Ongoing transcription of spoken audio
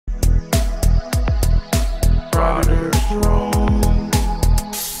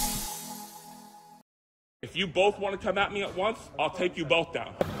you both want to come at me at once, I'll take you both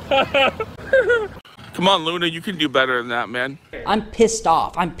down. Come on, Luna, you can do better than that, man. I'm pissed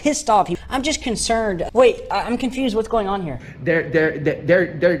off. I'm pissed off. I'm just concerned. Wait, I'm confused. What's going on here?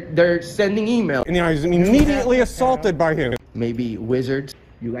 They're sending email. And I was immediately assaulted by him. Maybe wizards.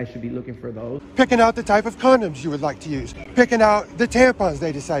 You guys should be looking for those. Picking out the type of condoms you would like to use. Picking out the tampons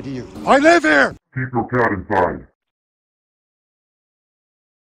they decide to use. I live here! Keep your cat inside.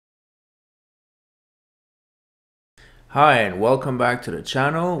 Hi, and welcome back to the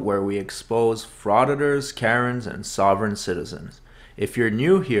channel where we expose frauditors, Karens, and sovereign citizens. If you're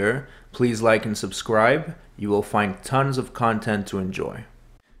new here, please like and subscribe. You will find tons of content to enjoy.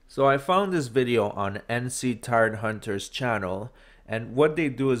 So I found this video on NC Tired Hunter's channel, and what they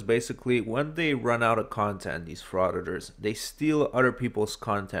do is basically when they run out of content, these frauditors, they steal other people's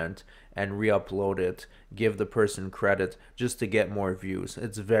content and re-upload it, give the person credit just to get more views.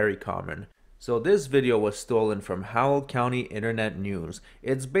 It's very common. So this video was stolen from Howell County Internet News.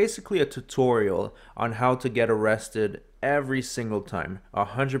 It's basically a tutorial on how to get arrested every single time,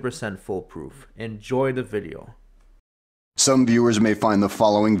 100% foolproof. Enjoy the video. Some viewers may find the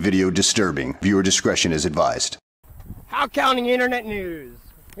following video disturbing. Viewer discretion is advised. Howell County Internet News.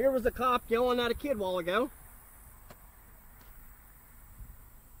 Here was a cop yelling at a kid a while ago.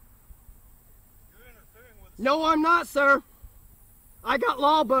 No, I'm not, sir. I got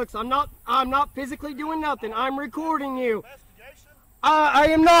law books. I'm not physically doing nothing. I'm recording you. I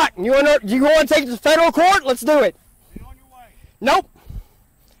am not. You want to take it to federal court? Let's do it. Be on your way. Nope.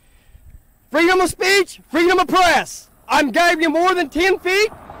 Freedom of speech, freedom of press. I'm gave you more than 10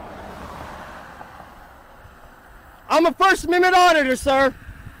 feet. I'm a First Amendment auditor, sir.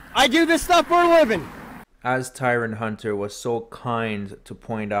 I do this stuff for a living. As Tyrant Hunter was so kind to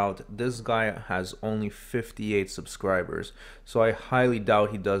point out, this guy has only 58 subscribers, so I highly doubt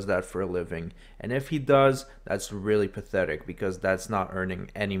he does that for a living. And if he does, that's really pathetic because that's not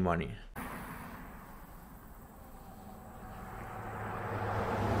earning any money.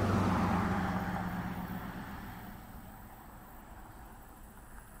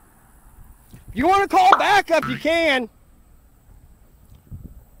 If you want to call backup, you can.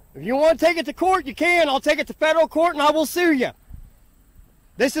 If you want to take it to court, you can. I'll take it to federal court and I will sue you.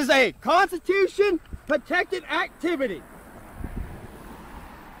 This is a Constitution-protected activity.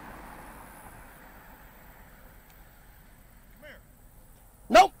 Come here.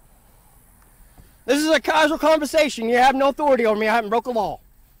 Nope. This is a casual conversation. You have no authority over me. I haven't broke a law.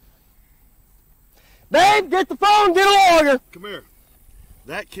 Babe, get the phone, get a lawyer. Come here.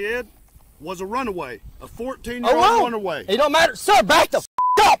 That kid was a runaway. A 14-year-old runaway. It don't matter. Sir, back the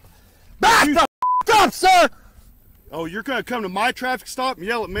up! Back the up, sir! Oh, you're going to come to my traffic stop and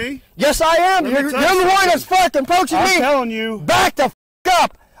yell at me? Yes, I am. You're the one that's fucking approaching me. I'm telling you. Back the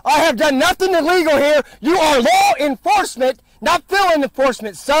up! I have done nothing illegal here. You are law enforcement, not field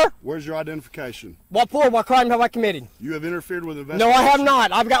enforcement, sir. Where's your identification? What for? What crime have I committed? You have interfered with investigation. No, I have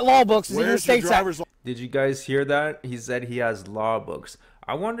not. I've got law books. Where's your driver's license? Did you guys hear that? He said he has law books.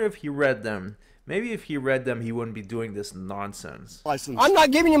 I wonder if he read them. Maybe if he read them, he wouldn't be doing this nonsense. License. I'm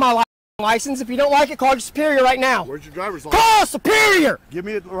not giving you my license. If you don't like it, call your superior right now. Where's your driver's license? Call superior! Give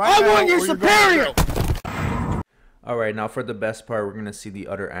me it right now. I want your superior! Alright, now for the best part, we're going to see the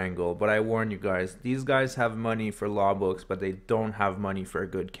other angle. But I warn you guys, these guys have money for law books, but they don't have money for a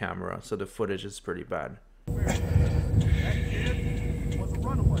good camera. So the footage is pretty bad. That kid was a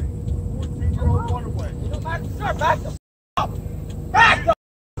runaway. 14-year-old runaway. You don't matter, sir. Back the up! Back the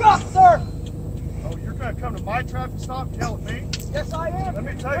up, sir! Oh, you're going to come to my traffic stop and yell at me? Yes, I am. Let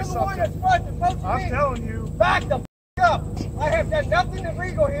me tell you something. I'm telling you. Back the up. I have done nothing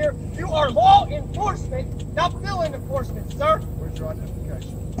illegal here. You are law enforcement, not field enforcement, sir. Where's your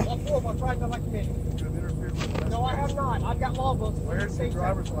identification? What for? What crime have I committed? You have interfered with investigation. No, I have not. I've got law books. Where's your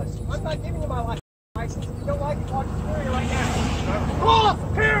driver's license? I'm not giving you my license. If you don't like it, call your superior right now. Call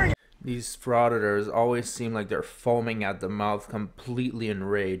superior! These frauditors always seem like they're foaming at the mouth, completely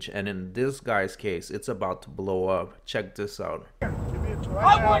enraged, and in this guy's case, it's about to blow up. Check this out. I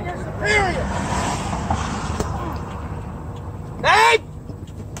want your superior! Hey!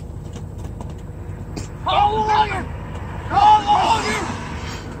 Call a lawyer! Call a lawyer!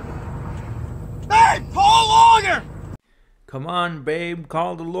 Hey! Call a lawyer! Come on, babe,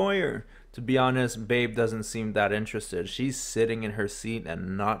 call the lawyer. To be honest, babe doesn't seem that interested. She's sitting in her seat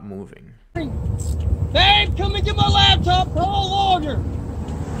and not moving. Babe, come and get my laptop. Call a lawyer.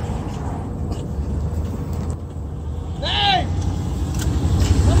 Babe,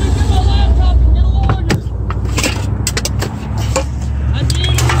 come and get my laptop and get a lawyer.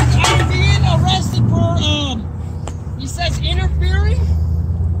 I'm being arrested for he says interfering.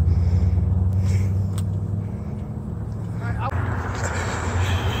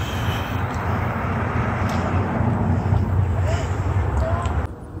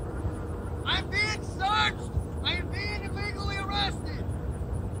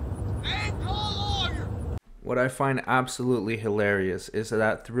 What I find absolutely hilarious is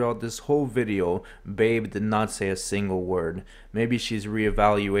that throughout this whole video, Babe did not say a single word. Maybe she's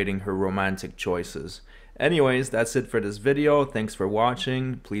reevaluating her romantic choices. Anyways, that's it for this video. Thanks for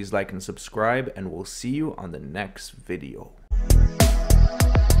watching. Please like and subscribe, and we'll see you on the next video.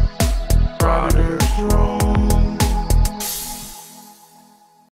 Frauditor.